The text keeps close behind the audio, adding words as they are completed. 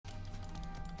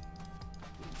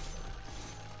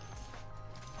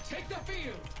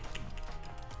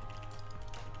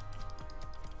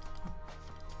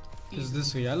Is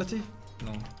this reality?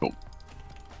 No. Nope.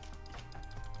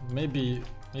 Maybe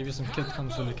some kid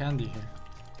comes with the candy here.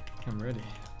 I'm ready.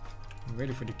 I'm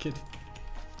ready for the kid.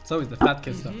 It's always the fat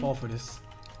kids that fall for this.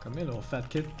 Come here, little fat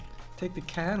kid. Take the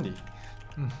candy.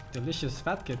 Delicious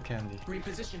fat kid candy.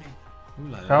 Repositioning.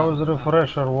 How does the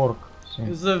refresher work?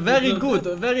 It's very good,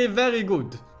 very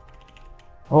good.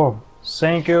 Oh,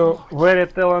 thank you, very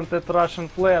talented Russian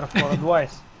player for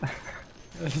advice.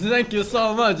 Thank you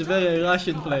so much, very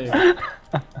Russian player.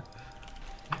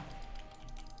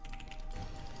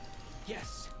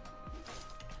 Yes.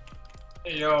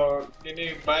 Yo, you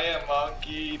need to buy a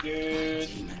monkey, dude.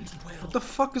 What the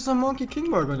fuck is a monkey king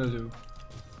bar gonna do?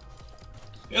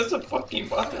 It's a fucking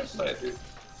butterfly, dude.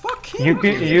 Fuck him!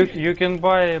 You can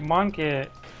buy a monkey,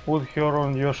 put her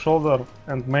on your shoulder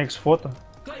and makes photo.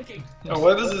 Oh,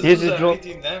 what does this do?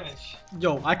 18 damage.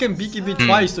 Yo, I can BKB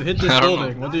twice to hit this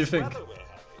building. What do you think?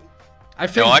 I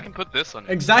think. Yo, I can put this on.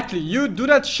 Exactly. You do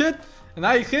that shit, and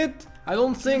I hit. I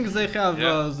don't think they have the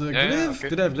glyph. Okay.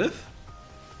 Do they have glyph?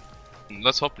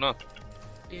 Let's hope not.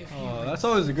 Oh, that's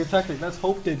always a good tactic. Let's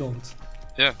hope they don't.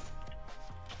 Yeah.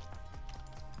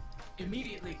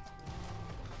 Immediately.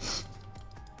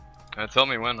 Tell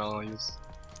me when I'll use.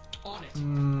 On it.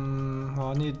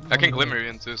 Well, I can glimmer you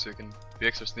in too, so you can be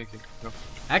extra sneaky. No.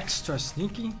 Extra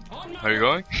sneaky? Are you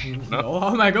going? No.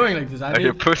 How am I going like this? Are you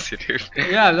a pussy, dude?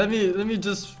 Yeah, let me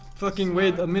just fucking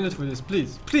wait a minute for this,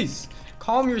 please. Please,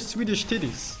 calm your Swedish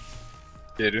titties.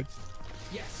 Yeah, dude.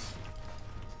 Yes.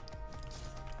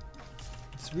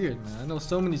 It's weird, man. I know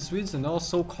so many Swedes and they're all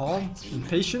so calm and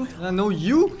patient. And I know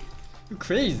you're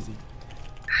crazy.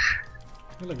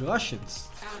 You're like Russians.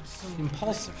 Absolutely.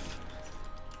 Impulsive.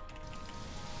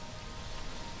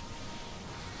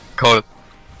 Call it.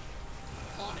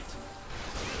 On it.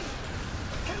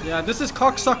 Yeah, this is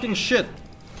cocksucking shit.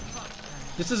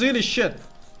 This is really shit.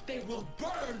 They will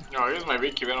burn. No, use my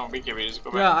BKB on BKB, just go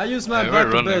back. Yeah, I use my Yeah, back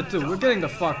we're to running. bed too. We're getting the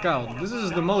fuck out. This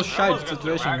is the most shite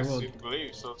situation in the world.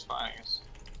 Believe, so it's fine, I guess.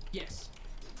 Yes.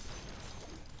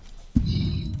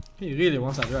 He really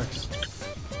wants that Rex.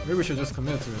 Maybe we should just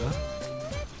commit to it, huh?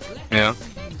 Yeah.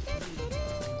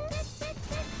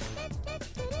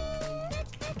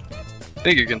 I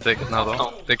think you can take it now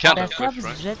though. They can't have Красав switch,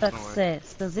 right? с Jet No way.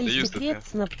 Access, за They used it, секрет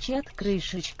yeah. Snapchat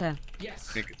крышечка. Yes.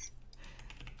 Think it's...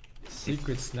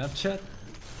 Secret Snapchat?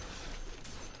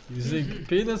 Using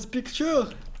penis picture?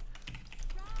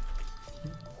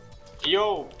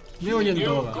 Yo! $1 million.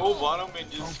 Go bottom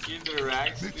and just kill the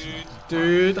racks, dude.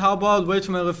 Dude, how about wait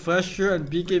for my refresher and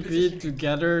BKB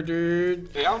together,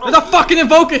 dude? They have There's a fucking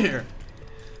invoker here!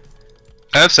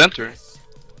 I have center,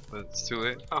 but it's too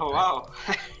late. Oh wow.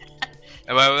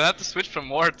 And I will have to switch from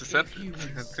ward to center.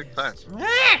 It took time.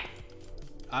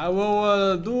 I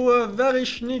will do a very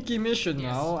sneaky mission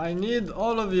now. I need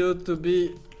all of you to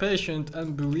be patient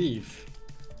and believe.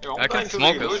 Yo, I can going to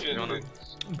smoke the us. illusion, You wanna...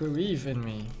 dude. Believe in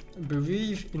me.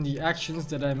 Believe in the actions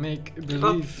that I make.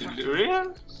 Believe.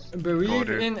 Real? Believe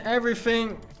dude. in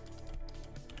everything.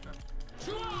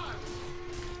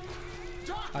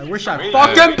 I wish I Really?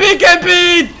 fucking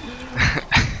BKB'd!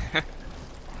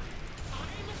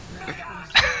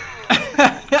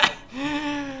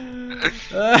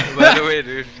 By the way,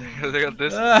 dude, look at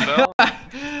this spell.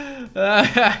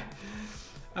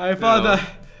 I thought that.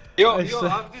 Yo, I I said-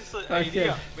 have this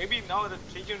idea. Maybe now that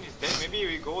Legion is dead, maybe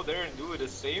we go there and do the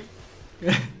same.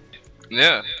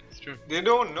 Yeah, it's true. They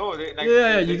don't know. They, like,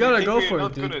 Yeah, they you gotta think go we're for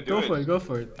not it, gonna dude. do Go for it, go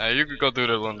for it. You could go do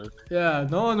that one, dude. Yeah,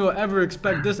 no one will ever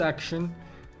expect this action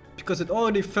because it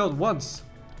already failed once.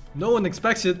 No one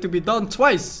expects it to be done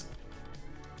twice.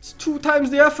 It's 2 times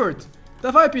the effort.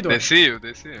 The Vipido. They see you,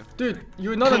 they see you. Dude,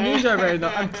 you're not a ninja right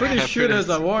now. I'm pretty sure there's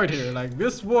a ward here. Like,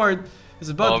 this ward is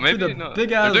about Oh, to maybe put a not. big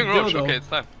They're ass doing Roach. dildo. Okay, it's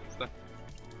time. It's time.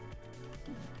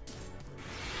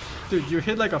 Dude, you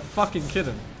hit like a fucking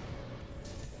kitten.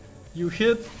 You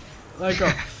hit like a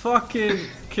fucking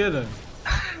kitten.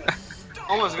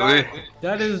 Almost got it. Really?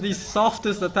 That is the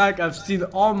softest attack I've seen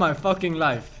all my fucking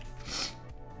life.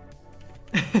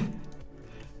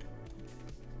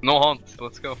 No haunt,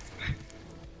 let's go.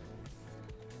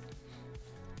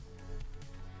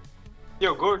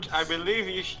 Yo, Gorge, I believe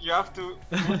you have to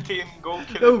ulti and go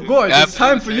kill Oh, it, dude. Gorge, Yeah, it's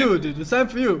time for absolutely. you, dude. It's time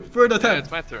for you. Third Yeah, attempt.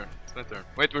 it's my turn. It's my turn.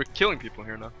 Wait, we're killing people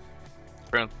here now.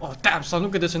 Friend. Oh, damn, son,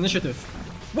 look at this initiative.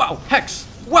 Wow, Hex.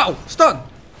 Wow, stun.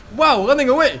 Wow, running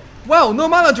away. Wow, no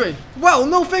mana drain. Wow,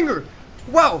 no finger.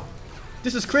 Wow,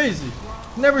 this is crazy.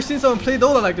 Never seen someone play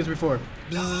Dota like this before.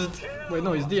 Bzzzt. Wait,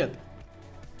 no, he's dead.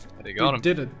 They got We him.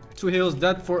 did it. 2 heroes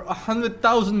dead for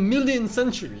 100,000 million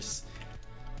centuries.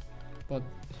 But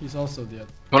He's also dead.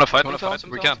 Wanna fight?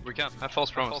 We can. Have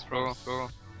false promise.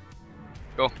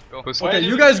 Go. Pussy. Okay,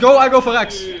 you guys go, I go for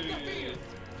X.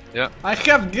 Yeah. I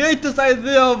have greatest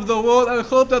idea of the world and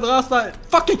hope that Rasta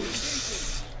fucking...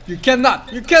 You cannot,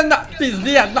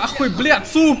 пиздец, нахуй, блядь,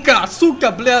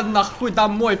 сука, блядь, нахуй,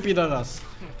 домой, пидорас.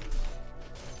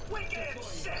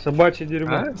 Собачье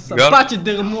дерьмо. Собачье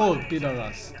дерьмо,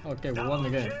 пидорас. Okay, we won the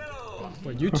game.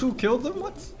 Wait, you two killed them?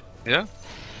 What? Yeah.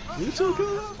 You two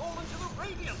killed them?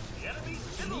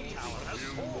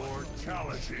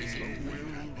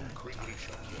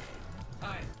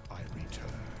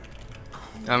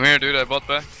 I'm here, dude. I bought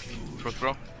back. First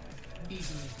throw.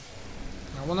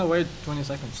 I wanna wait 20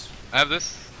 seconds. I have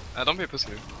this. Don't be a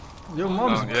pussy. Your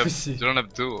mom's Oh, you pussy. don't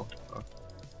have duel. Oh.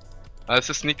 It's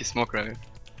a sneaky smoke right here.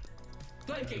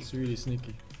 It's really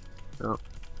sneaky. Yeah.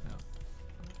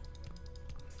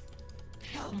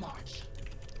 Hell march.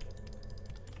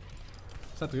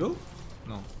 Is that real?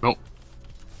 No. No.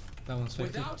 That one's fake.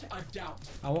 Without a doubt.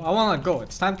 I wanna go.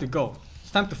 It's time to go.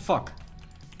 It's time to fuck.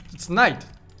 It's night.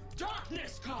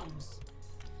 Darkness comes.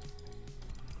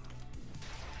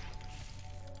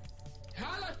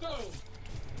 Halatho.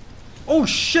 Oh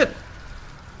shit!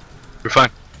 We're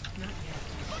fine.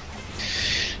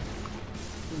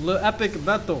 Le epic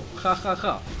battle. Ha ha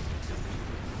ha.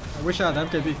 I wish I had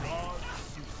MKB.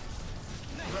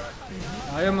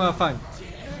 I am fine.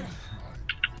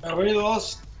 We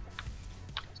lost.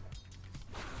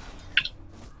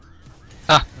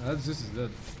 This is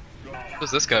dead.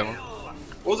 Who's this guy, man?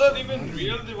 Was that even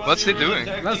real? What's he doing?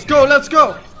 Let's go, let's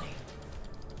go!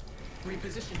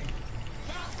 Repositioning.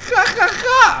 Ha ha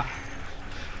ha!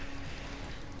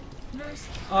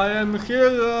 I am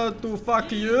here to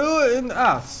fuck you in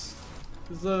ass.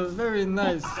 It's a very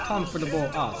nice, comfortable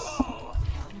ass.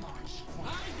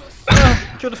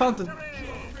 Kill the fountain.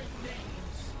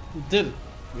 We did it.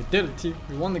 We did it, team.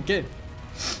 We won the game.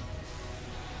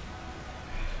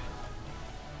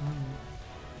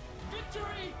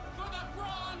 Victory for the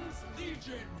Bronze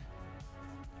Legion.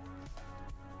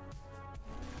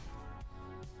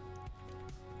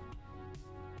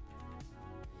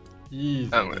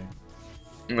 Easy.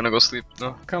 I'm gonna go sleep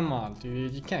now. Come on,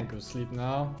 dude. You can't go sleep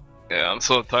now. Yeah, I'm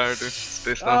so tired, dude.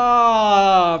 Space down.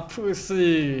 Ah,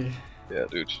 pussy. Yeah,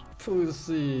 dude.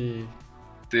 Pussy.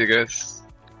 See you guys.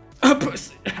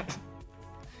 Pussy.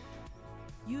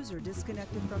 User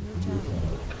disconnected from your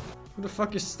channel. Who the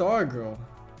fuck is Stargirl?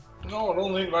 No,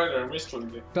 don't invite her. Missed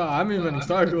one. Nah, I'm even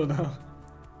Stargirl now.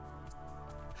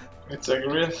 It's like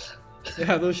real.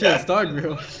 Yeah, no shit,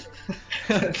 Stargirl.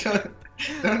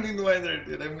 Don't invite her,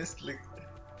 dude. I missed like.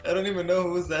 I don't even know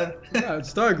who's that. Yeah,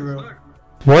 it's Stargirl.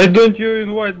 Why don't you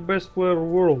invite best player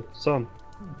world, son?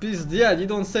 Beast, yeah, you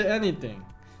don't say anything.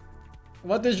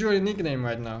 What is your nickname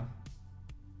right now?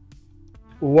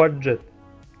 What jet?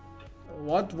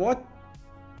 What? What?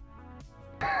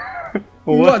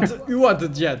 What? You want the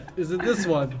jet? Is it this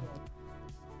one?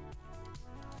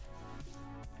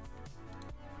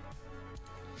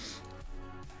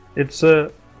 It's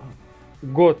a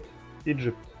God,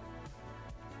 Egypt.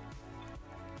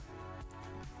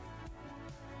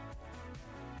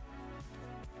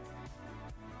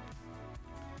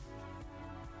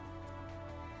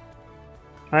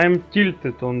 I'm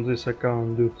tilted on this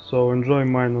account, dude, so enjoy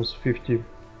minus 50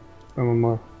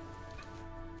 MMR.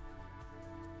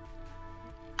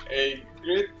 A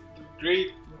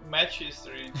great match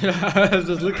history. Yeah, I was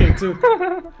just looking too.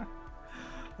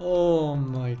 Oh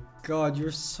my god,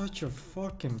 you're such a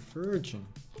fucking virgin.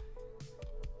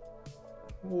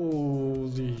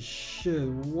 Holy shit.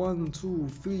 1, 2,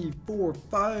 3, 4,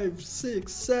 5,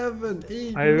 6, 7,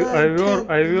 8, I 9, 10,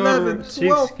 were 11,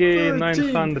 12, 6k 13.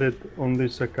 900 on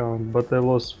this account, but I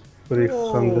lost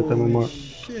 300 Holy MMR.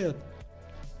 shit.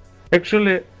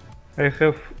 Actually, I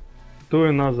have two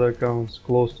another accounts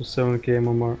close to 7k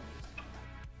MMR.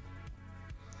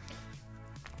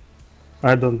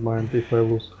 I don't mind if I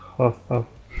lose. Ha ha.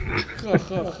 Ha,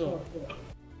 ha, ha.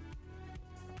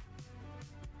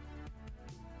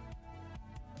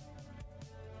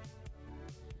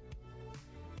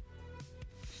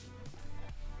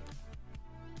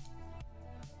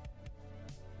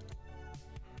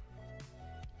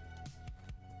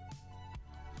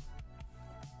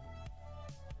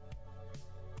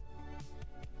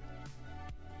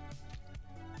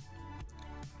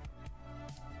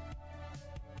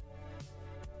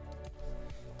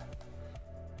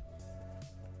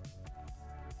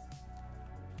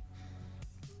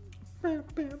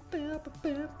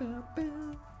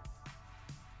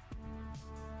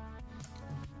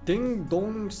 Ding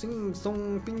dong, sing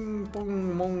song, ping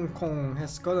pong, mong kong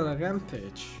has gotten a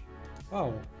rampage.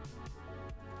 Wow.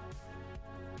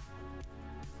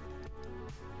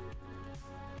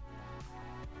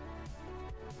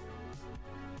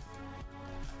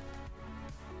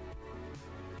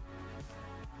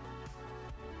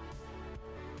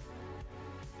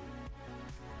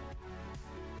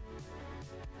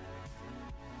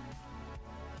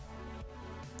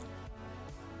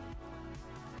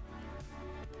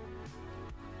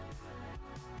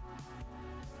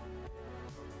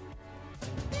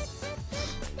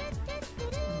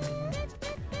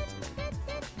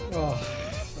 Oh,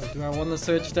 do I want to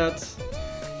search that?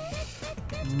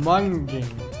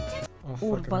 Munging. Oh, fuck,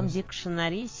 I Urban missed.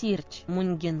 Dictionary search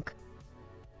munging.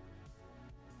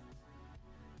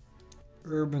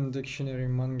 Urban Dictionary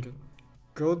munging.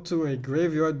 Go to a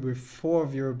graveyard with 4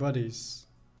 of your buddies.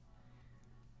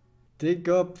 Dig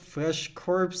up fresh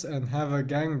corpse and have a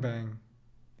gangbang.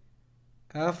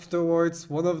 Afterwards,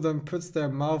 one of them puts their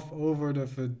mouth over the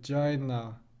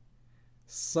vagina.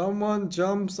 Someone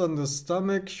jumps on the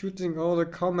stomach, shooting all the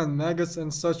cum and maggots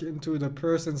and such into the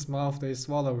person's mouth, they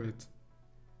swallow it.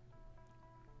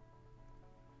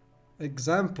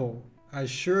 Example, I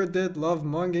sure did love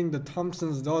munging the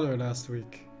Thompson's daughter last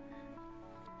week.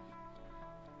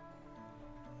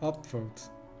 Upvote.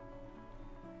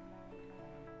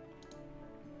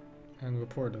 And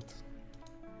report it.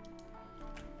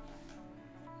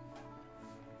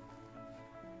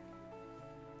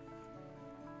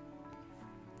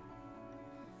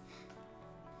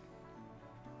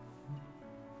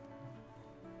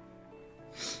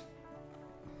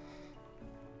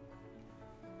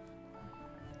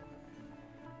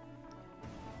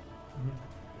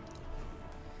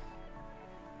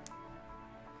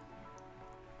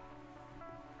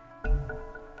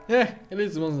 Yeah, at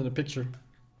least the ones in the picture.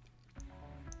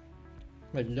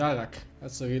 Like Yarak,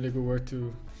 that's a really good word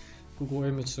to Google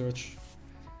image search.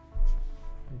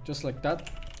 Just like that,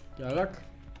 Yarak.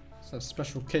 It's a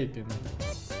special cake in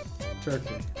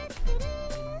Turkey.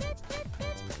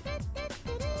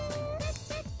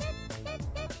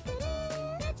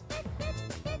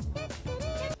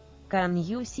 Can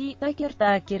you see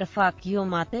Tucker fuck you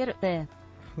mother? I'm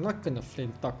not gonna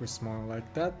flame Tucker smile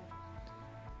like that.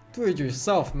 Do it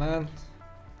yourself, man.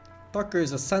 Tucker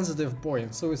is a sensitive boy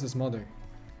and so is his mother.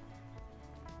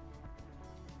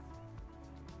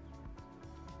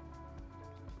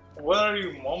 What are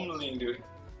you mumbling, dude?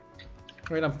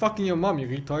 Wait, I'm fucking your mom, you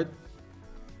retard.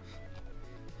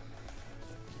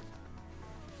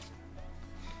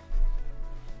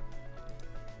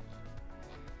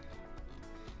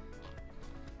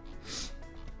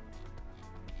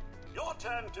 Your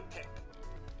turn to pick.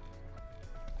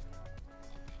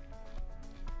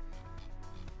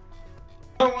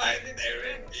 Why did I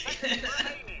read?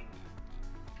 Remaining.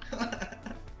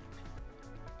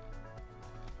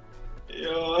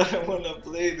 Yo, I wanna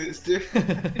play this, dude.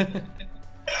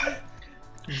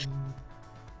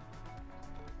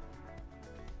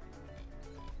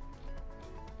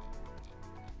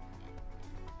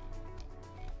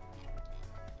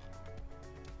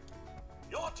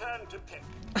 Your turn to pick.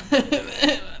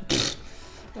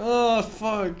 Oh,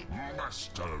 fuck.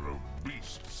 Master of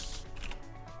beasts.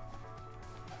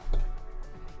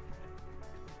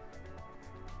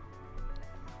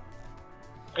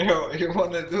 Yo, you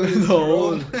wanna do this? No.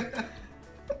 roll?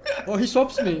 Oh, he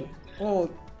swaps me. Oh.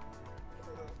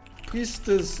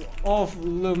 Priestess of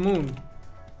the Moon.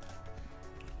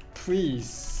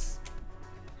 Priest.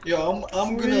 Yo,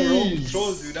 I'm gonna roam Please.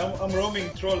 troll, dude. I'm roaming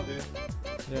troll, dude.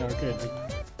 Yeah, okay, dude.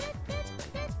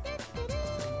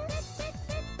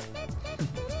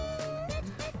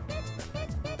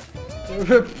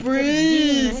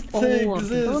 Priest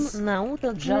exists.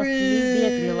 Nauta just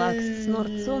live relaxed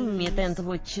snortson metent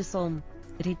вот часом.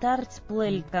 Retards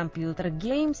play computer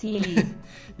games или...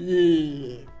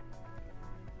 Yeah.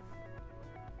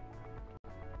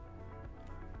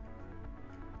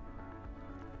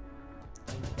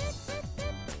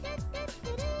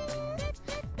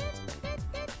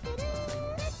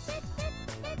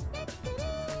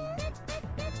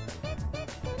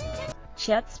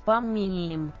 Чат спам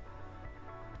минимум.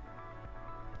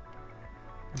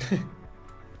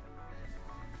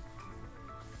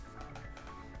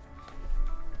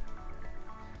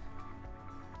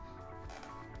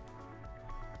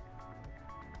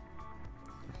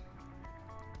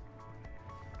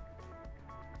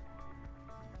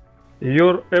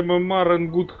 Your MMR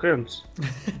in good hands.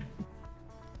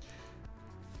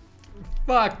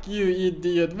 Fuck you,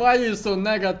 idiot. Why are you so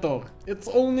negative? It's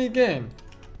only game.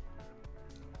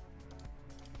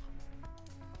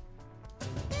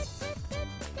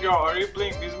 Yo, are you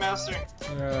playing Beastmaster?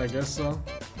 Yeah, I guess so.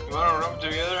 You wanna roam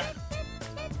together?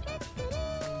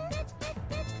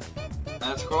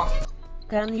 Let's go.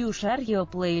 Can you share your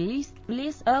playlist,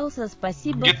 please? Also,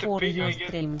 спасибо Get the for ping, your I guess.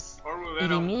 streams. Or we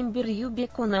Venom. Remember you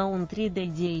back on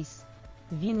 3D days.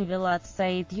 When will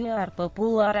outside you are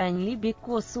popular only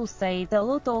because you said a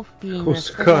lot of penis.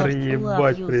 Хускар, Love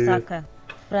ебать, you, привет. sucker.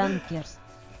 Frankers.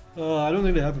 I don't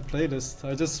really have a playlist.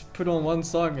 I just put on one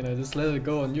song and I just let it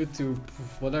go on YouTube,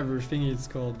 whatever thingy it's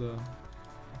called.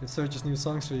 It searches new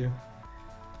songs for you.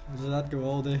 I let that go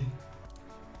all day.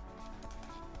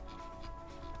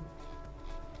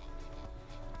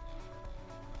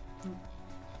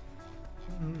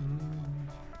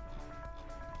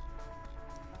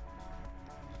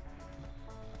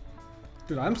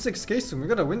 Dude, I'm 6k soon. We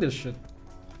gotta win this shit.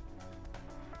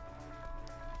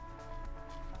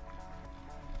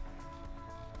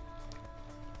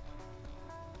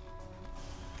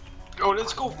 Oh,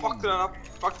 let's go fuck that up.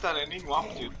 Fuck that enigma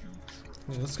up, dude.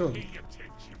 Yeah, let's go.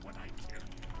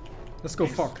 Let's go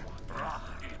fuck.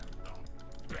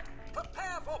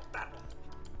 Prepare for battle.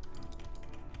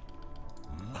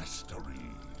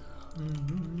 Mastery.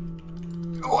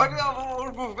 Oh, I have an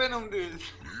orb of venom, dude.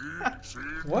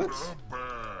 What?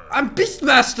 I'm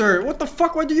Beastmaster! What the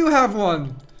fuck? Why do you have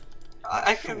one?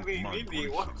 I can be maybe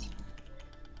what?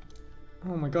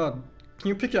 Oh my god. Can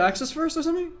you pick your axes first or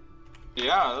something?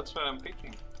 Yeah, that's what I'm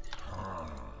picking.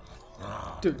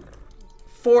 Dude.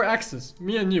 4 axes.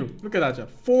 Me and you. Look at that,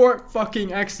 Jeff. 4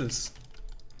 fucking axes.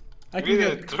 I can We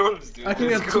get... the trolls, dude. I can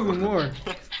Let's get go. 2 more.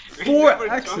 We 4 never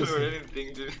troll axes. or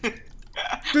anything, dude.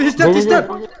 Dude, he's dead, he's dead!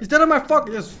 He's dead on my fuck.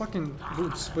 He has fucking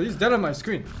boots, but he's dead on my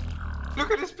screen.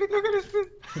 Look at his speed, look at his speed.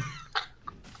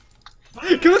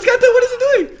 Come on, Scatter, what is he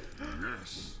doing?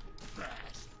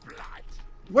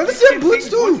 Why does he have boots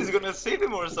Boots is too? gonna save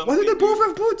him or something. Why do they both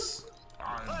have boots?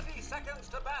 30 seconds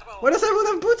to battle. Why does everyone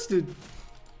have boots, dude?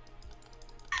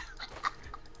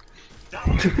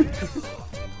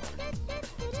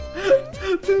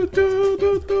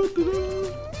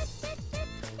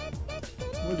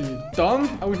 What are you,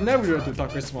 dumb? I would never do it to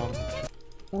Tucker Swamp.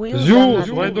 Zeus,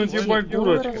 why don't you buy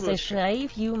Kurachka? США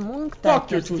if you monk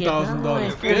Fuck your так $2,000,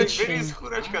 Where bitch. is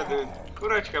Kurachka, dude?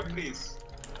 Kurachka, please.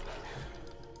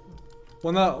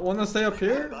 Wanna stay up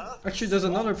here? Actually, there's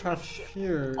another path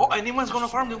here. Oh, anyone's gonna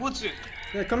farm the woods, dude.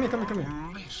 Yeah, come here, come here, come here.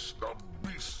 Unleash the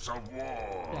beasts of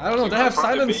war. I don't know, they have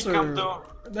From the base silencer. camp, though.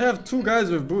 They have 2 guys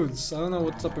with boots. I don't know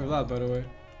what's up with that, by the way.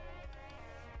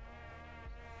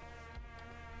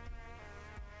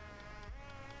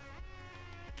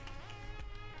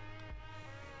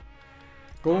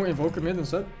 Go invoke him in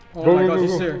instead. Oh Go, my go, god, go,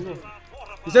 he's go. here.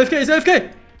 He's AFK, he's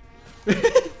AFK!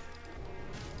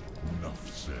 Enough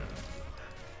said.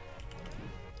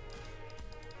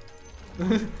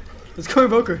 Let's go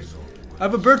invoker. I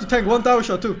have a bird to tank 1 tower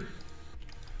shot too.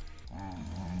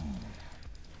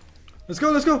 Let's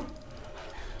go, let's go.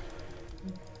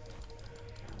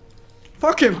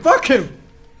 Fuck him, fuck him!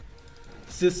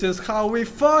 This is how we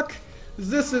fuck.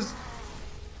 This is...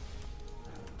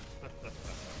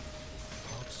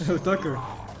 Oh, Tucker.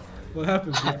 What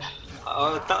happened? Dude?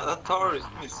 That tower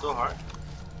is so hard.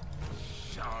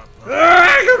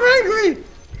 Ah, I'm angry!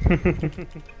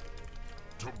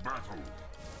 To battle.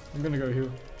 I'm gonna go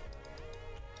heal.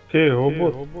 Hey,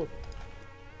 robot.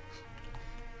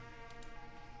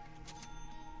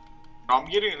 I'm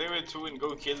getting level 2 and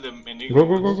go kill them and Go,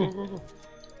 go, go, go, go, go.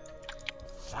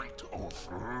 Fight or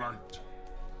flight.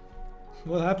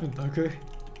 What happened, Tucker?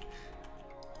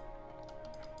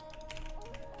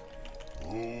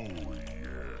 Oh,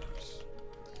 yes.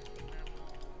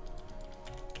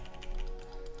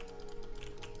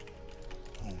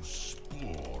 Whose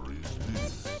spore is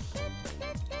this?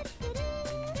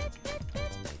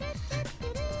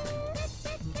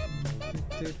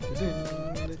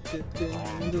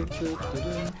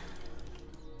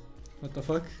 What the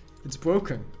fuck? It's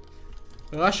broken.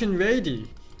 Russian lady.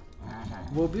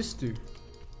 Wo bist du?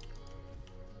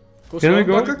 Go Can we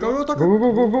slow, go? Tucker, go, Go, Tucker. go,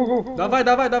 go, go, go, go. Давай,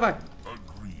 давай, давай.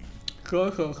 Agreed.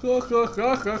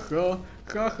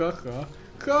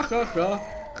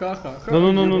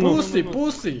 No, no, no, no. Pussy,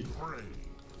 pussy. Pray.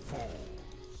 Fall.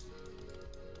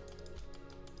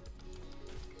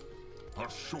 A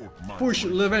short Push,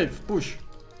 migration. the wave, push.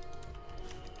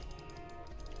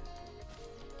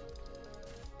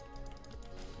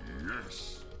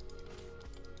 Yes.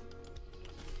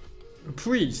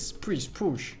 Please, please,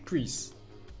 push, please.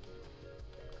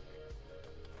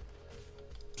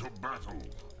 To battle.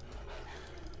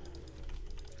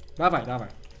 Давай, давай.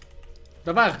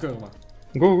 Давай, kurwa.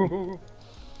 Go, go, go, go.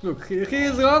 Look,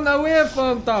 he's run away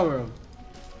from tower.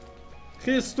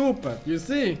 He's stupid, you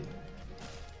see?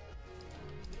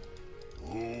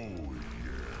 Oh,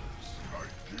 yes.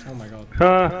 Oh my god.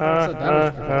 Ha, That's ha, a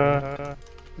damage ha,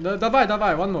 ha. Давай,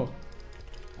 давай, one more.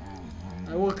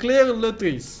 I will clear the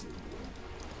trees.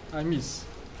 I miss.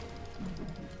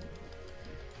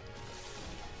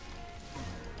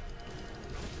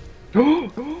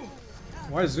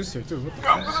 Why is this here too? What the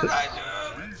I'm fuck? gonna die,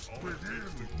 dude. Beast within.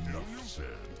 Enough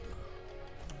said.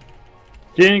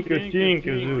 Thank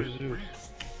you, Zeus.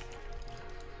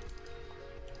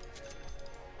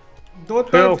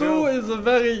 Dota Help. 2 is a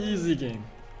very easy game.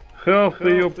 Help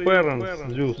to your parents,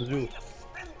 Zeus.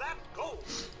 Spend that gold.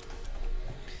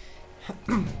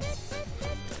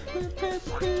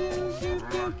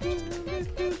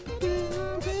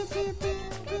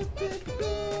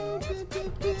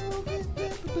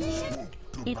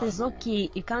 It is okay,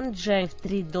 I can't drive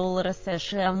 $3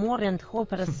 США more and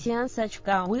hopper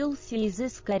Сашка will see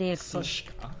this correctly.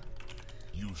 Sashka.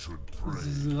 You should This pray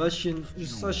is Russian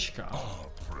Sashka. our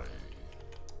prey.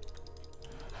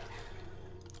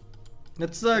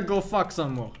 Let's go fuck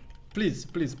some more. Please,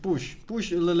 please, push.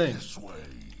 Push in the lane. This way.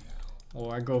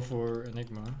 Or I go for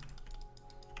Enigma.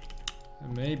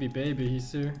 And maybe baby he's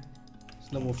here.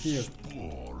 It's level 4.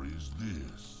 Spore is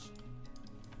this?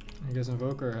 I guess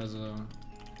Invoker has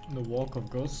the Walk of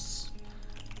Ghosts.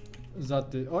 Is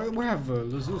that the... Oh, we have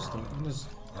Lezus though. And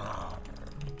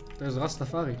there's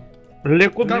Rastafari.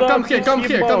 Come here, come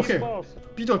here, come here.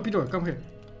 Peter, come here.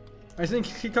 I think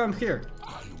he come here.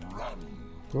 I run.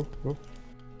 Go, go.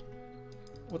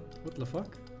 What the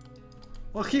fuck?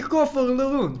 Oh, he go for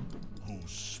Laroon.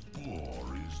 Whose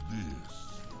spore is this?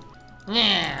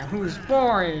 Yeah, whose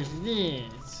boy is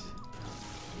this?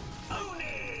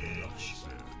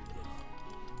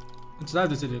 It's that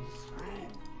this idiot.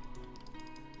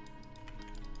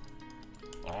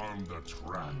 On the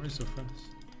track. Why so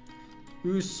fast?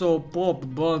 Uso Pop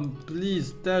Bond,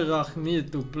 please tell me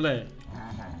to play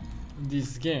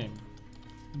this game.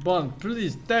 Bond,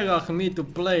 please tell me to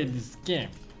play this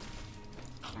game.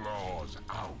 Claws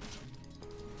out.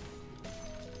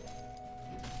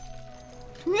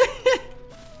 The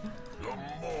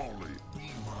Molly be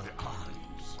my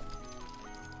eyes.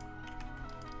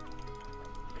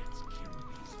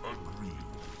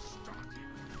 Agreeable starting.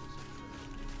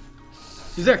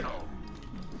 He's there.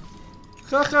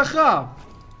 Ha ha ha.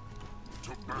 To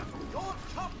battle. Your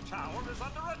top tower is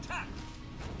under attack.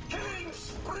 Killing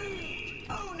spree.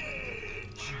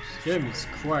 Ownage. This game is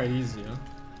quite easy, huh?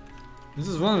 This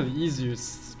is one of the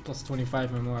easiest plus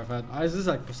 25 MMO I've had. This is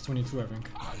like plus 22, I think.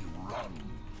 I run.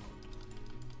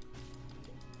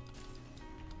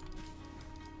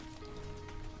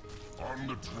 On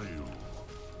the trail.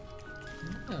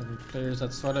 Yeah, the players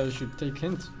that started should take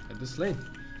hint at this lane.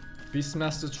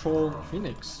 Beastmaster Troll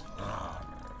Phoenix.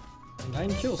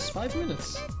 9 kills, 5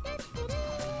 minutes. The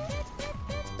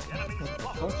enemy's What the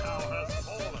bottom fuck? tower has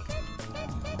fallen.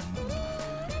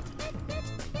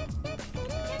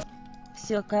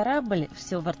 Все корабль,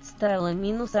 все вардстайла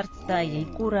минус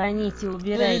артстайл. Кураните,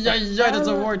 убирайте. Yeah, that's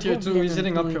a ward here too. He's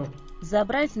hitting uphill.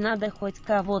 Забрать надо хоть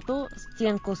кого-то,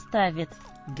 стенку ставит.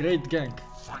 Great gank.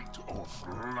 Fight or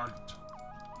flight.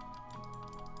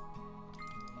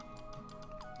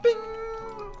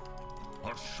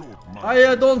 A short march.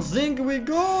 I don't think we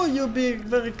go. You be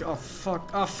very. Oh fuck.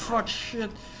 Oh fuck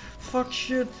shit. Fuck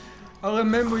shit. I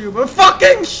remember you, but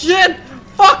fucking shit.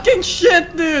 Fucking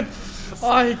shit, dude.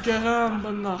 Ay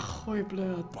caramba, нахуй,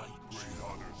 блядь. Great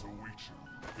honors await you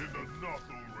in the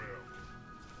Nothel realm.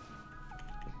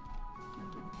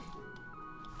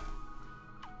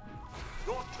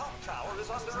 Your top tower is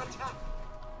under attack.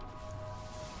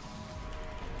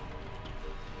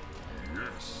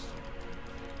 Yes.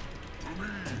 To me,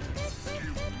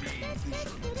 give me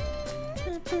vision.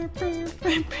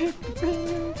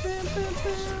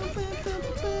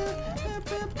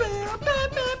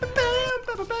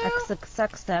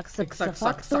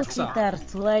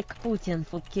 Аксаксаксаксаксаксаксакс лайк Путин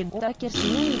футки такер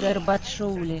сней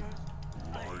Горбачоули.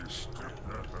 I step.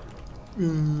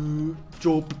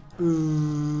 Job.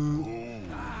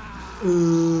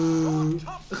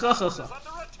 Ha ha ha.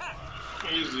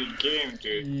 Easy game,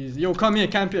 dude. Easy. Yo, come here,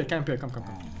 camp here, come.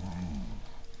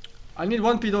 I need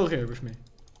one Pidor here with me.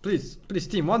 Please,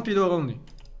 team, one Pidor only.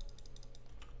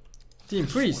 Team,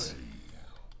 please.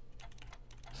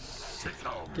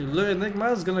 Okay, Le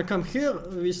Enigma is gonna come here,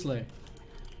 we slay.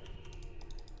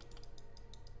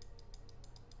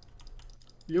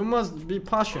 You must be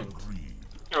patient.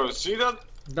 Oh, see that?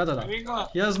 Da. Enigma?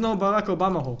 He has no Barack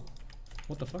Obama hole.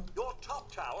 What the fuck? Your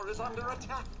top tower is under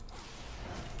attack.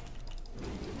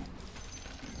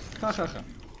 Ha.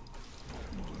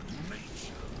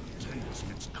 Takes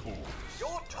its course.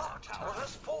 Your top tower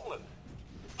has fallen.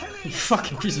 You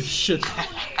fucking piece of shit.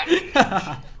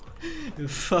 You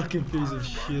fucking piece of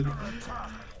shit.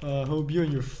 Hope you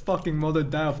and your fucking mother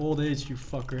die of old age, you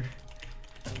fucker.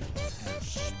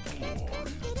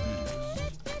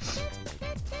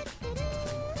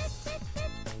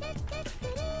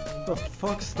 The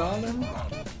fuck, Stalin?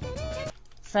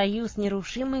 Союз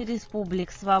нерушимый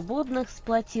республик свободных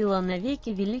сплотила навеки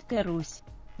Великая Русь.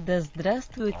 Да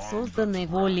здравствует созданный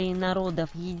волей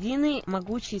народов единый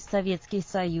могучий Советский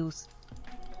Союз.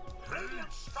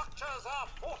 Radiant structures are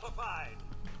fortified.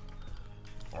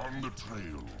 On the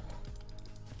trail.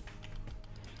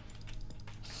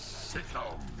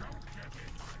 Sickle.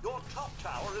 Your top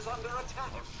tower is under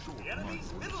attack. The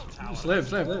enemy's middle tower.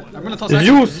 Slave. I'm gonna toss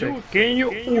action. Yusuf, can you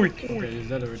ult? Okay, is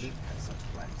that already?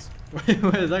 Wait,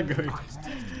 where is that going?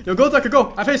 Yo, go Tucker,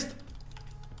 go! I faced!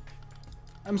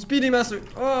 I'm speedy master.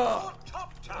 Oh,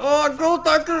 oh, go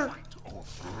Tucker!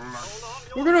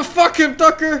 We're gonna fuck him,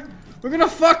 Tucker! We're gonna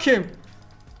fuck him!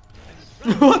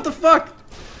 What the fuck?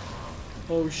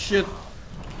 Oh shit.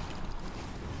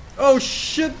 Oh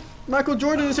shit! Michael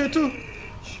Jordan is here too!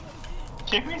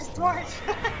 Give me twice.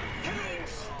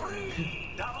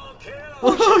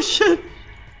 Oh shit!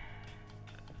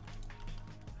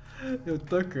 Yo,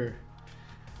 Tucker.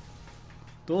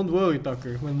 Don't worry,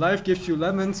 Tucker. When life gives you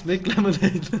lemons, make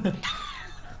lemonade.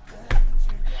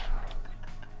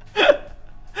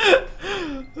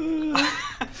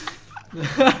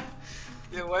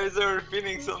 Yeah, why is there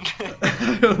repeating something?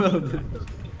 I don't know.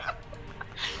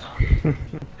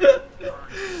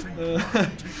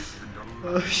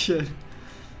 Oh shit.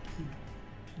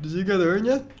 Did you get the urn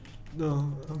yet?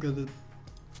 No, I'll get it.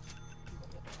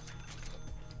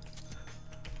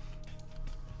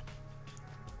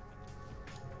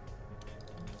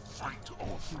 Fight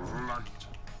or flight.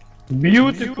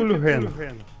 Beautiful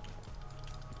hand.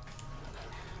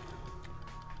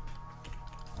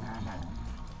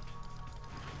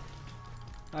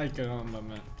 Ay caramba,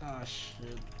 man. Ah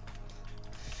shit.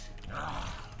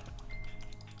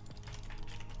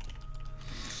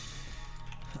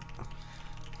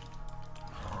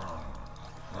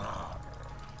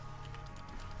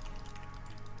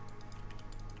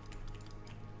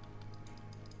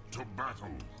 To battle.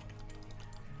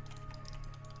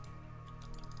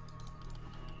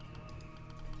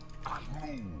 I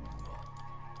move.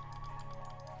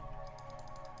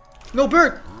 No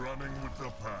bird! Running with the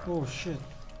pack. Oh shit.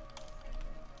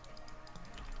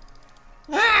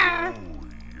 Oh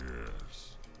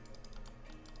yes.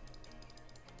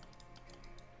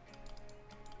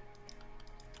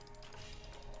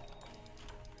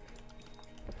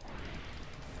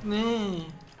 Nee.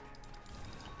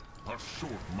 A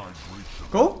short migration.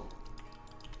 Go?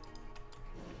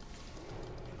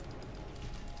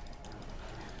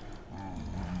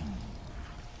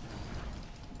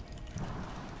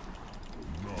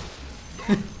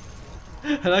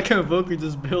 I like how Voku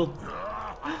just built.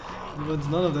 He wants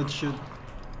none of that shit.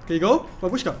 Can you go?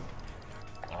 Babushka.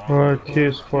 Right,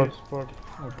 here's spot.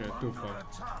 Okay, too far.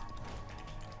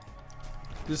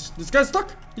 This guy's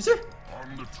stuck? He's here?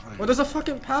 On the train. Oh, there's a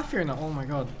fucking path here now. Oh my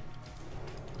god.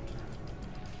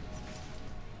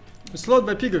 It's slowed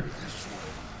by Pigger.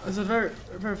 It's a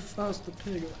very fast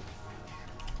Pigger.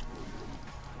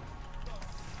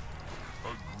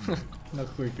 Not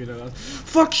quick, Peter.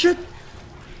 Fuck shit!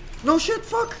 No shit,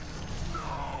 fuck!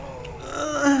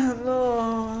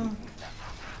 No.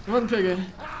 Run, Pigger.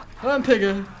 Run,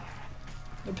 Pigger.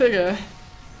 Pigger.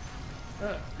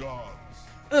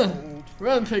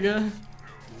 Run, Pigger.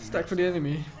 Stack for the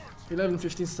enemy.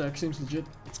 11-15 stack seems legit.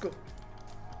 Let's go.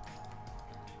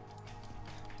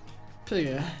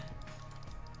 Pigger.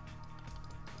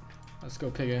 Let's go,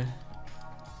 Pigger.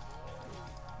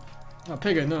 Oh,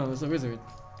 Pigger, no, that's a wizard.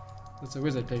 That's a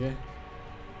wizard, Pigger.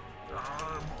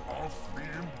 I'm off the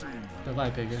endangered.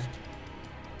 Давай, Pigger.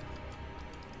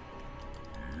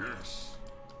 Yes.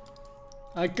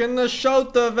 I can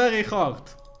shout very hard.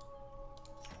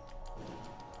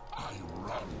 I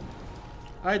run.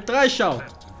 I try shout.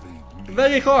 Activate me.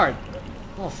 Very hard.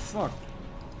 Oh, fuck.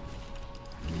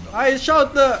 I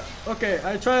shout the... Okay,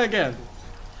 I try again.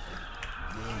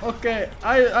 Okay,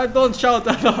 I don't shout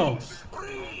at all.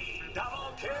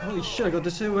 Holy shit, I got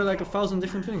this here with like 1,000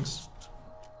 different things.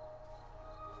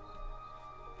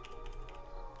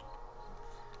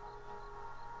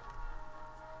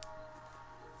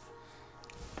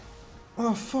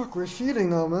 Oh fuck, we're feeding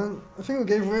now, man. I think we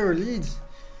gave away our lead.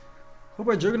 Hope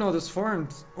our Juggernaut is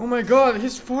farmed. Oh my god,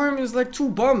 his farm is like 2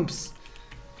 bumps.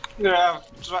 Yeah,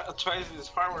 try this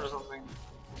farmer or something.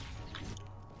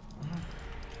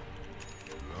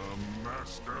 The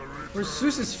master Where's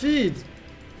Zeus's feed?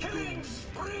 Killing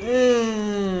spree!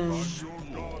 Mm. your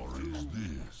door is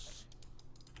this.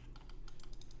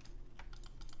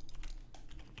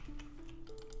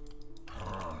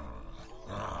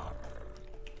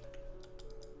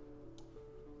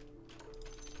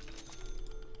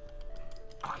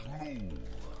 I move.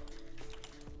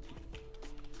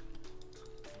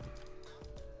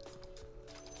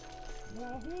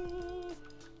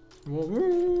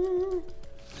 Whoa.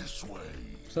 This way.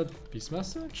 Is that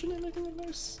Beastmaster actually making a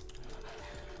noise?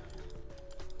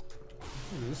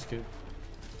 Look at this kid.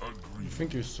 Agree. You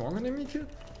think you're stronger than me, kid?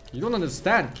 You don't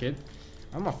understand, kid.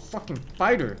 I'm a fucking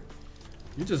fighter.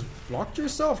 You just blocked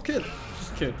yourself, kid.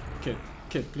 Kid,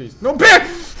 please. No, bear!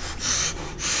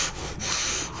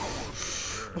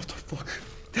 What the fuck?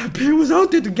 That bear was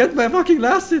out there to get my fucking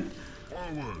last hit.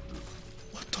 Forward.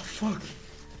 What the fuck?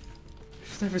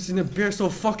 Never seen a bear so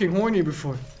fucking horny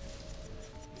before.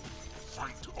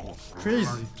 Fight or Crazy.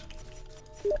 flight.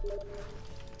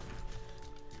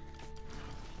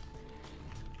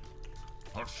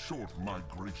 A short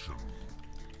migration.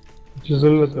 It is a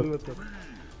letter.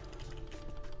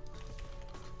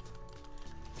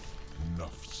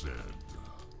 Enough said.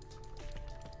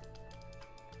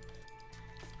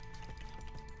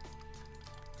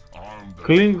 Armed and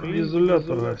Clean ready. is a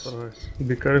letter, guys.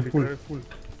 Be careful.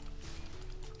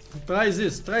 Try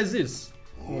this, try this.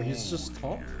 Oh, he's just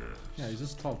top? Yeah, he's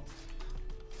just top.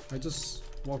 I just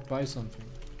walked by something.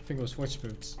 I think it was Watch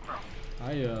Spirits.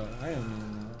 I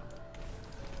am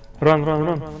in...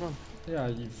 Run. Yeah,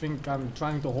 you think I'm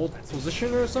trying to hold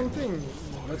position or something?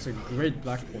 That's a great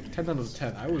black ball. 10 out of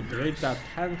 10. I would rate that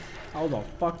 10 out of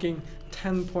fucking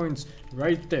 10 points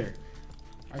right there.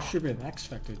 I should be an X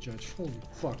Factor judge. Holy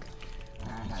fuck.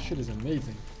 This shit is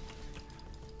amazing.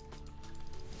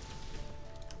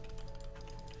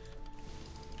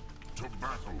 To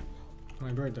battle.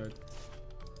 My bird died.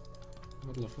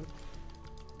 What the fuck?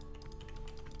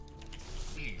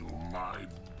 Feel my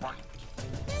bite.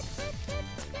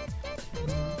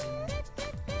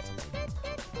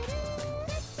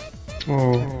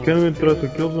 Oh, can we try to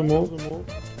kill them all?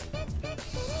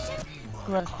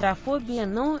 Claustrophobia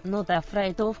no, not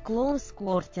afraid of close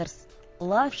quarters.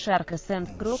 Love sharks and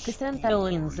crocodiles and all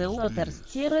in the water.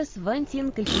 Tears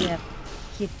wanting here.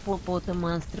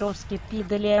 Hippopotamonstrosky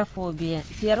pidaliophobia.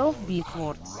 Fear of big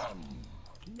words.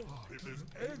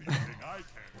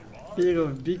 Fear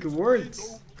of big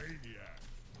words.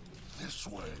 This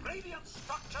way. Radiant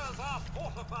structures are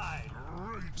fortified.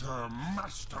 Greater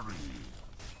mastery.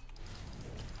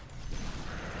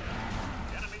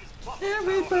 Enemies block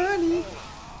Everybody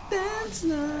dance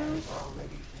now.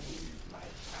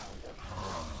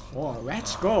 Oh,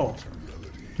 let's go.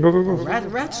 Go.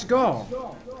 Let's go.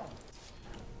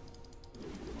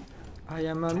 I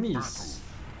am a miss.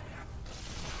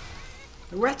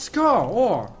 Let's go.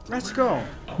 Oh, let's go.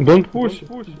 Don't push.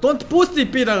 Don't pussy,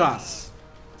 pidalass.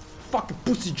 Fucking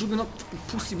pussy, juggling up. Fucking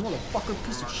pussy, motherfucker.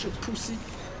 Piece of shit, pussy.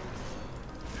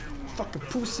 Fucking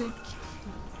pussy.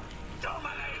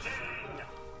 dominating.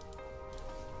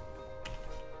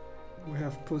 We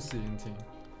have pussy in team.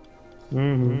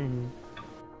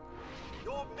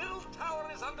 Your middle tower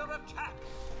is under attack.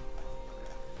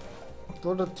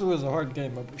 Dota 2 is a hard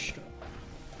game, babushka.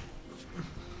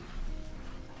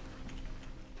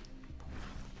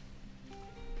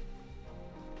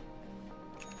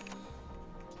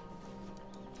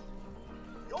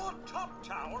 Your top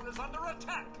tower is under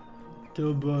attack.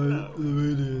 Killed by the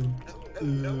Radiant.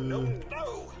 No.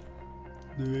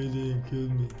 The Radiant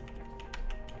killed me.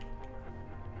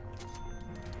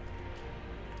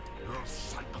 The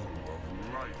cycle of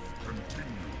life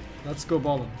continues. Let's go,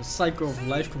 Ballin. The cycle of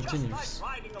life continues. Just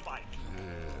like riding a bike.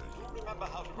 You remember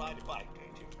how to ride a bike,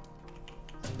 don't you?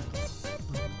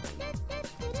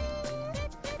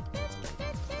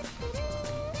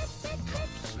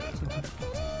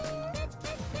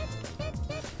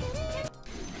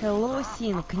 Hello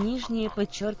Sing, нижнее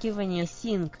подчеркивание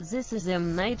Sing, this is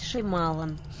M. Night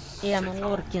Shyamalan. I'm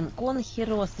working on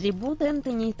Heroes Reboot and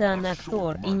need an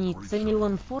actor, I need a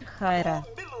million for hire.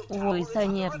 Voice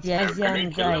an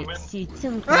Asian guy,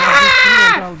 sitting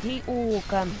all day, oh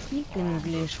can't speak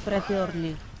English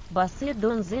properly. Based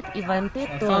on that I wanted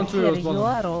to found two hear of them.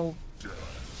 your role.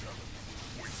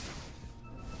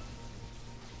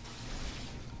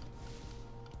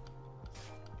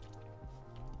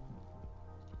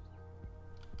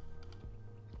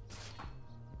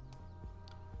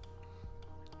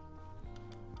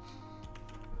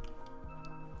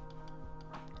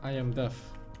 I am deaf.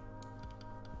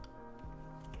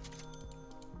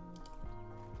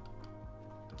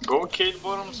 Go kill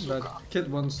bottom, That Suka.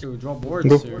 kid wants to drop words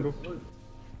Go. here.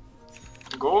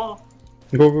 Go.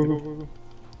 Go.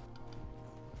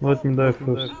 Let me die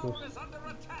first. Tower is under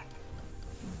attack.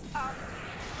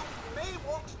 You may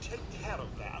want to take care of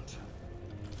that.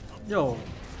 Yo.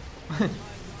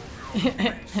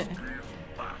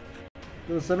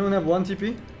 Does anyone have 1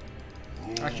 TP?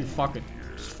 Actually, fuck it.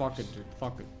 Just fuck it, dude.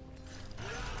 Fuck it.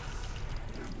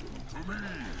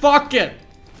 Fuck it!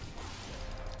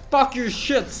 Fuck your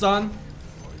shit, son!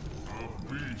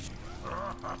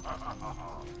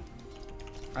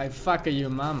 I fuck your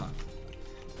mama.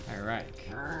 Alright.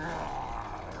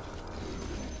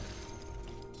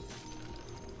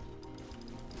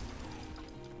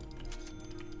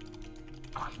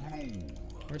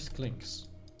 Where's Clinks?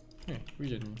 Hey, we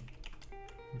didn't.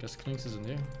 I guess Clinks isn't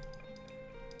here.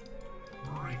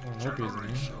 I hope he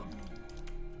isn't here.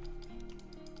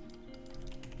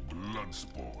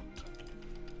 Bloodsport.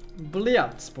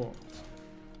 Bloodsport.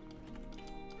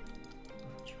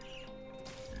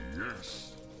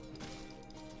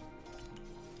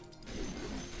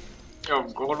 Yo,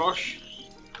 Golosh.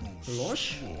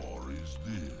 Losh? War is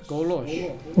this?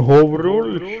 Golosh.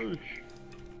 Overall.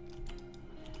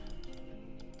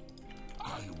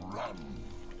 I run.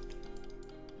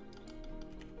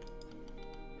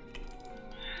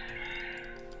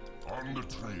 On the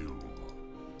trail.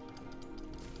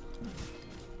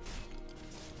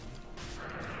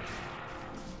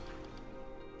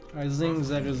 I think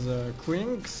there is a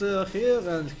Quinks here,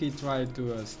 and he tried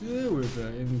to steal with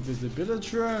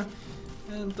invisibility.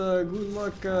 And good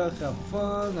luck, have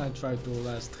fun. I tried to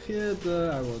last hit.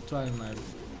 I will try my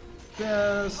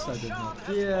best. I did not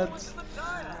yet.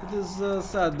 It is a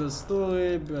sad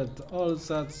story, but all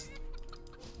sets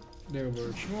they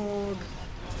were smoke.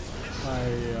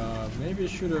 I maybe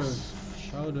should have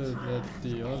shouted at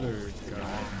the other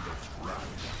guy.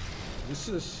 This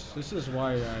is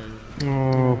why I.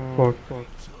 Oh fuck.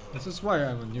 This is why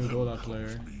I'm a new Dota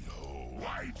player.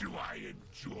 Why do I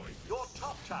enjoy Your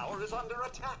top tower is under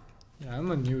attack. Yeah, I'm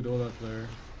a new Dota player.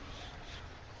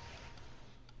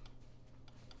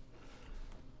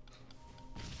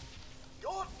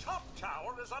 Your top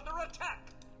tower is under attack.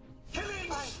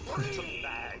 Killing spree. To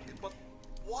lag, but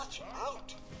watch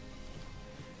out.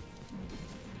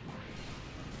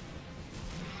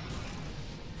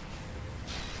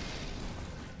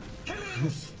 Killing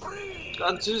spree.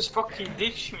 God, just fucking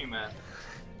ditch me, man.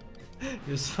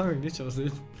 You're sorry, Nichos,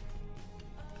 dude.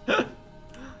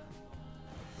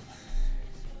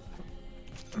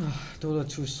 Dota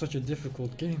 2 is such a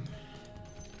difficult game.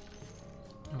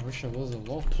 I wish I was a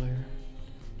LoL player.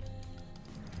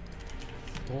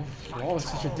 LoL is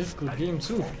such a difficult game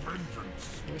too.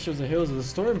 I wish I was a Heroes of the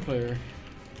Storm player.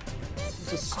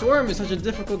 The Storm is such a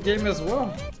difficult game as well.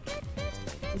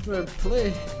 What do I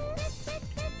play?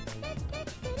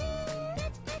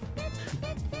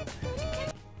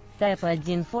 Type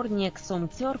 1 for Nexum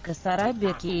Терка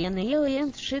Сарабек и NL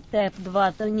and shit type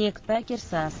 2 to Nek Packer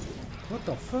Sas. What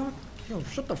the fuck? Yo,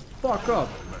 shut the fuck up!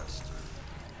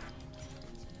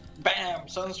 Bam!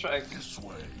 Sunstrike. this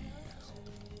way?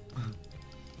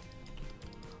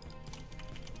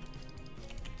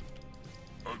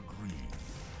 Agreed.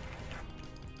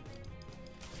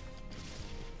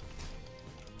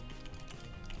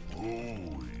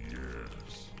 Oh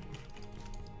yes.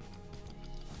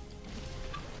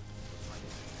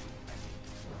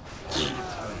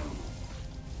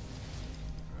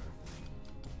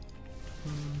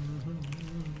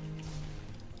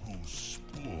 Whose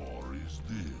spore is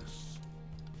this?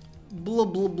 Blah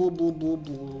blah blah blah blah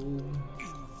blah.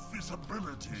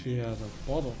 Invisibility. He has a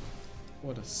bottle.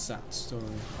 What a sad story.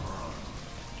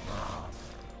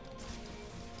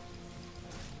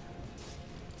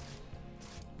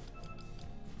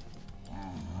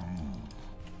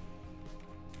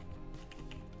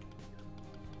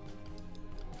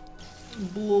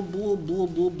 Blah blah blah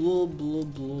blah blah blah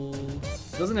blah.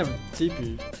 Doesn't have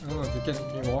TP. I don't know if you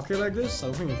can walk it like this. I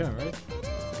don't think you can, right?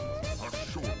 A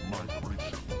short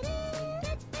migration.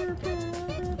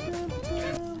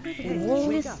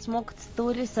 Wallace smoked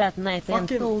stories at night and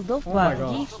Fucking- told of oh my bug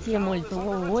God. gift mult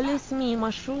Wallace me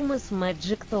mushrooms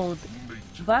magic told.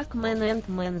 Backman and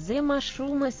man the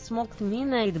mushrooms smoked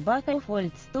midnight back of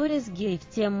old stories gave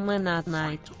them man at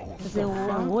night. The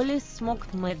Wallace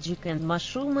smoked magic and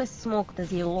mushrooms smoked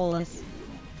the Wallace.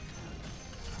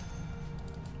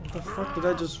 What the fuck did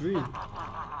I just read?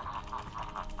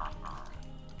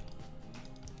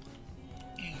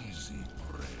 Easy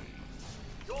prey.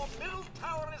 Your middle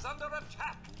tower is under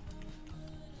attack.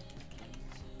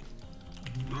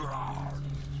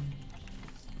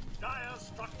 Dire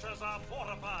structures are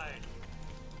fortified.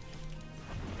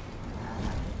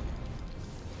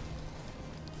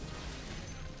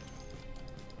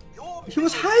 Your He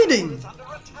was middle hiding! tower is under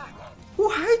attack. Who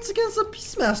hides against a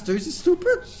Beastmaster? Is he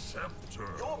stupid? Scepter.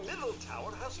 Your middle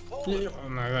tower has fallen. Yeah, oh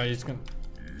my god, he's gonna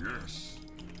Yes.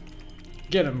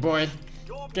 get him, boy.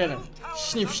 Your Get him. middle tower is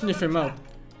Sniff, under sniff him out. attack.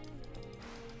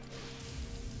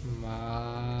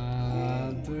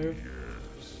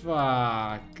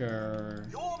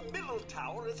 Motherfucker. Your middle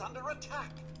tower is under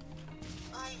attack.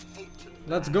 I hate to.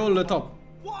 Let's go, the top.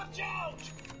 Watch out!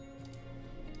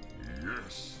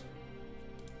 Yes.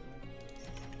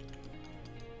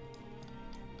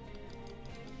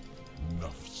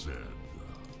 Enough said.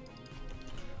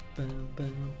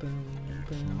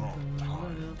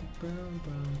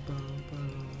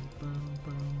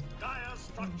 Dire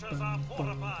structures are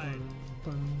fortified.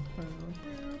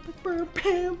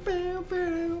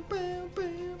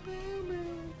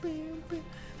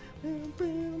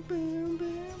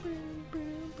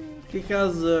 He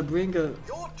has bring a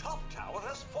Your top tower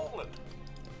has fallen.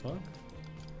 fuck.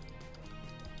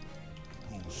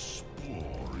 Whose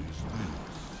spore is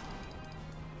this?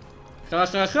 Ha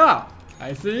ha ha!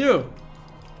 I see you!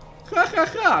 Ha ha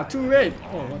ha! Too late!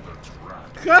 Oh, what?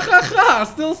 Ha ha ha!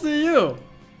 Still see you!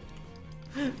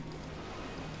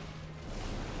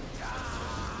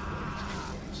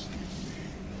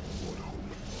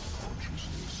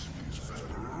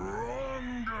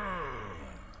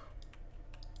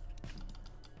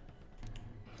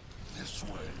 This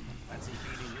way. Fancy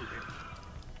meeting you here.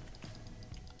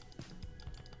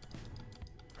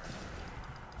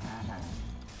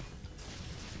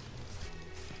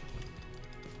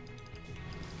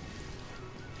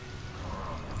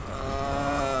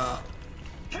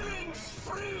 Killing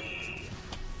spree!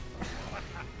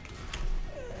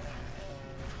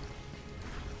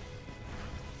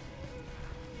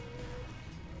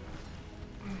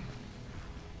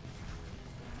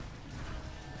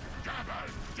 Double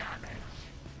damage.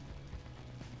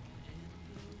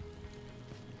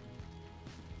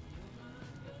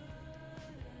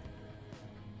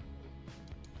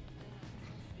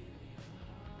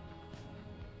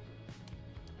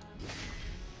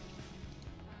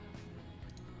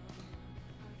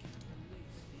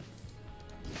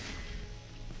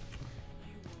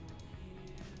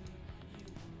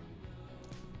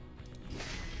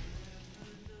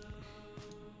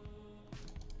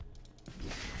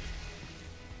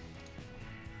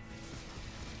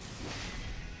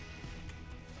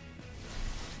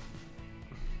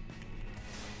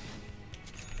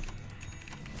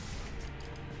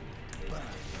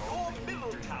 Your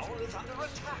middle tower is under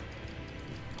attack.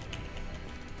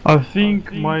 I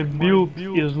think my build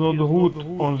is not good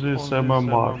on this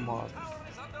MMR. Tower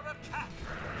is under attack.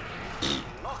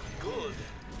 Not good.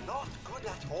 Not good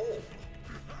at all.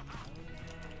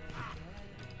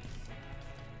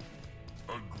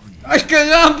 Ай,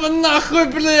 карамба нахуй,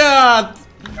 блядь!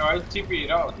 No, I TP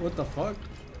it out. What the fuck?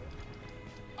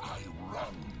 I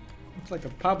run. It's like a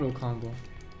Pablo combo.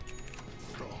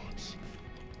 Gods.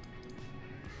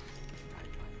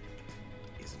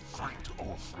 Is fight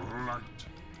or flight.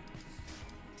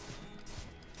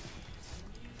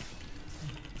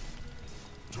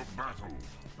 To battle.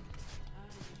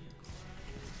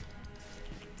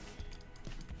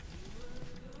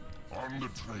 On the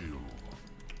trail.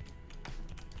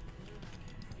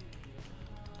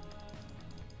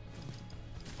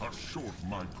 A short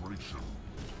migration.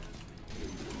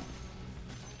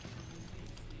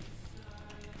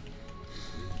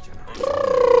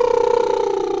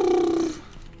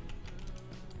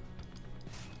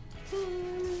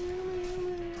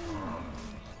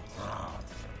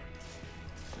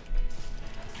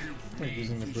 Like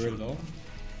using the bird at all.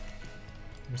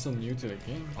 I'm still new to the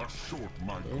game. A short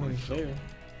Don't even migration. player.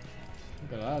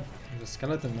 Look at that. There's a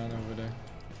skeleton man over there.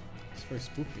 It's very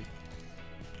spooky.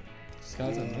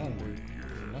 Skeleton man, dude.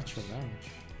 Natural damage.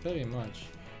 Very much.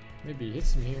 Maybe he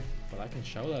hits me here, but I can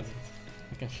shout at him.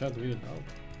 I can shout really loud.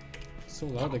 So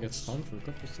loud I get stunned for a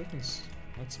couple of seconds.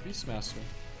 That's Beastmaster.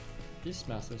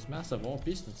 Beastmaster is massive, all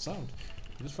beast and sound.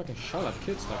 You just fucking shout at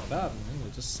kids like that, and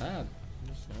they're just sad.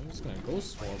 I'm just gonna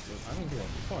ghost swap, but I don't give a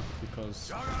fuck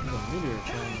because I'm the meteor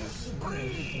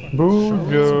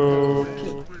Boogo!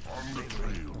 On the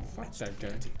trail. Fuck that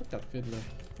guy. Fuck that fiddler.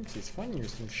 Thinks he's funny or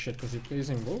some shit because he plays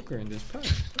Invoker in this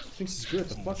patch. Thinks he's good at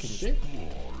the fucking game.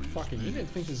 Fucking idiot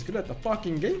thinks he's good at the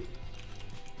fucking game.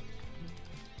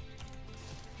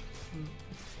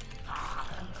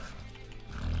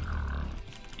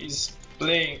 He's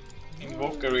playing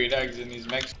Invoker with Axe in his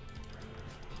max.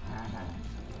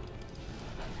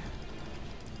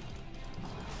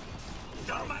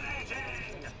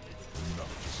 Dominating!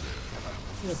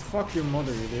 Yeah, fuck your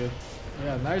mother, idiot.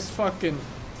 Yeah, nice fucking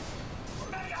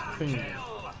Mega thing.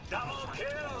 kill! Double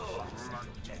kill!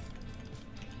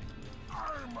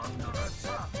 I'm under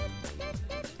attack.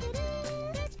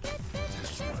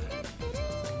 This way.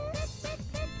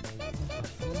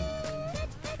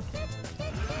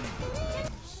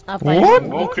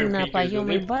 Опоем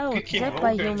напоем и баут,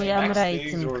 запоем и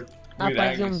амрайтинг.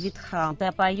 Опоем витхал,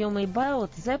 запоем и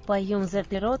баут, запоем за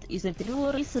пирот и за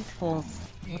трюор и сетфолс.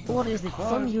 Or is it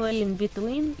some you in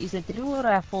between? Is it true or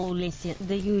a flawless?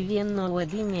 Do you even know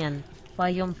what I mean?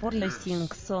 Поем for you sing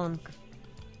song.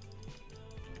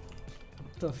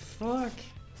 What the fuck?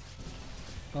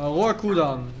 Lore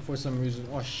cooldown for some reason.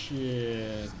 Oh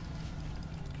shit.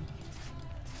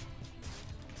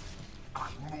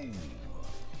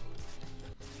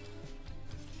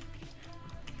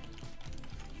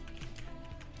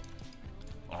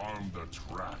 On the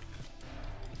track.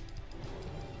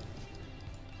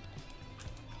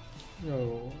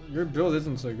 Yo, your build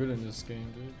isn't so good in this game,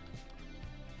 dude.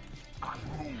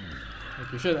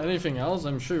 Like, if you had anything else,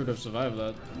 I'm sure you would have survived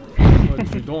that.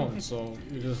 But you don't, so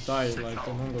you just die like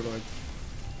a mongoloid.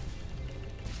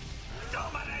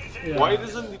 Yeah. Why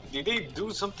doesn't... Did they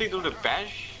do something to the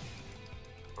bash?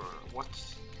 Or what?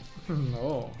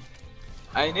 No.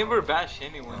 I never bash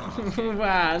anyone.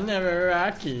 Wow, never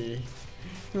Rocky.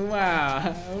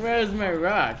 Wow, where's my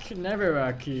rock? Never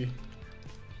Rocky.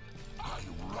 I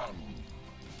run.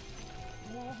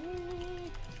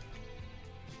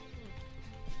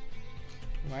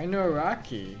 Why no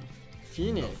Rocky?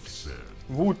 Phoenix.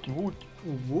 Wood.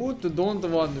 Wood don't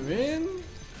want to win?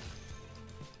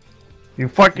 You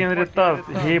fucking retard.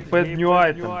 He put new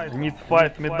item. Need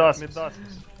 5 Midas.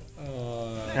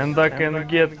 And I can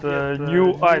get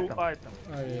new item. Oh,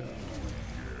 yeah.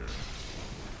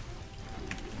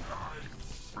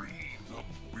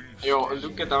 Yo,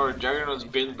 look at our Juggernaut's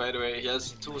build, by the way. He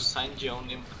has 2 Sanji on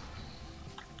him.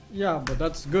 Yeah, but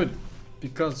that's good.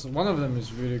 Because one of them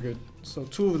is really good. So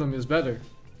 2 of them is better.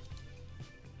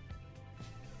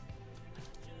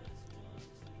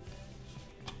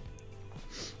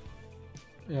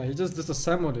 Yeah, he just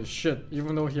disassembled his shit,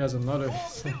 even though he has another.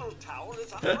 Your middle tower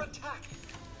is under attack.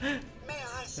 May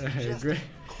I suggest Great.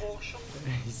 caution?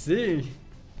 See,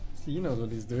 he knows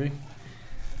what he's doing.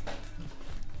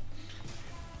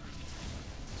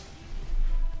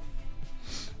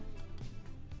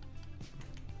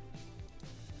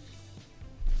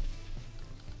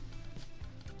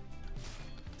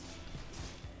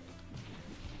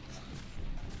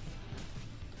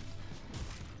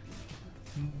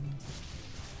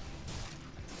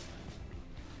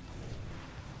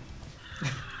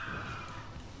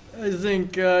 I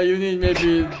think you need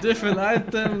maybe different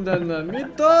item than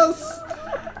Mythos,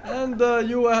 and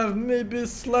you have maybe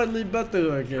slightly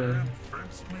better again.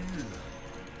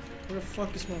 Where the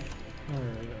fuck is my...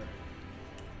 Alright.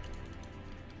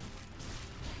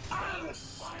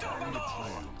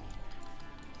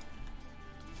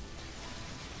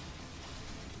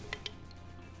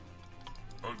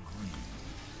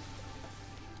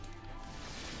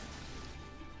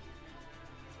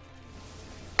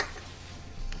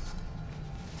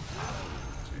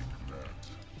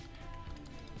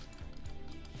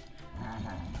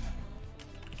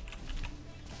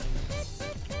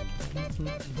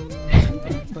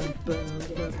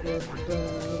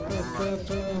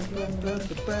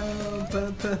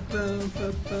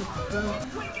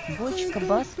 Бочка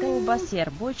бас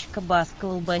колбасер, бочка бас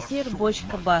колбасер,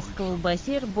 бочка бас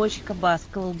колбасер, бочка бас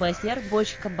колбасер,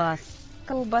 бочка бас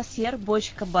колбасер,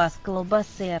 бочка бас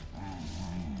колбасер.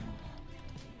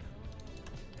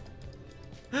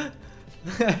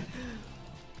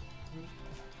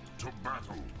 To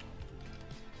battle.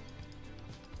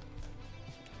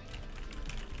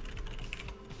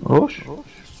 Rosh? Whose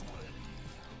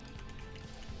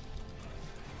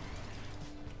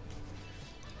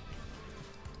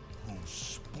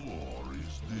spore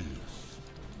is this?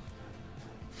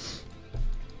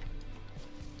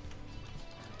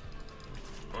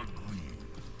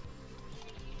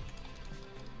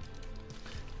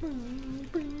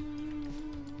 Agreed.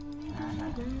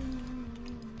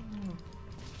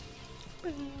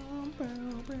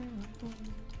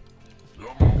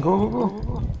 Go.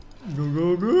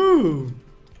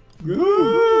 Go!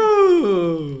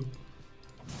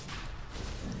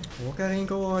 我嘅應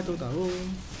該愛到豆。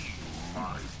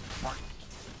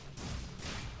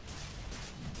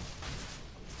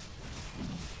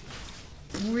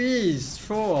Freeze!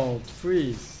 Throw out!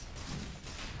 Freeze!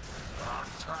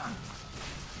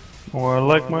 Oh, I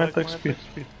like my attack speed.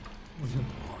 You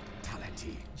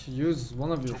should use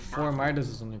one of your 4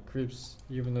 Midases on your creeps,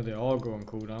 even though they all go on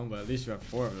cooldown, but at least you have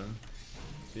 4 of them.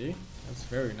 See? That's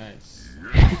very nice.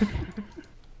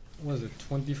 What is it,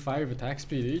 25 attack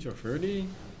speed each or 30?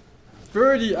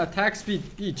 30 attack speed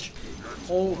each!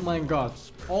 Oh my god.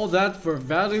 All that for a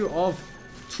value of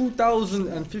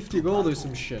 2050 gold or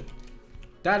some shit.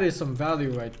 That is some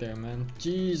value right there, man.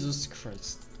 Jesus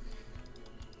Christ.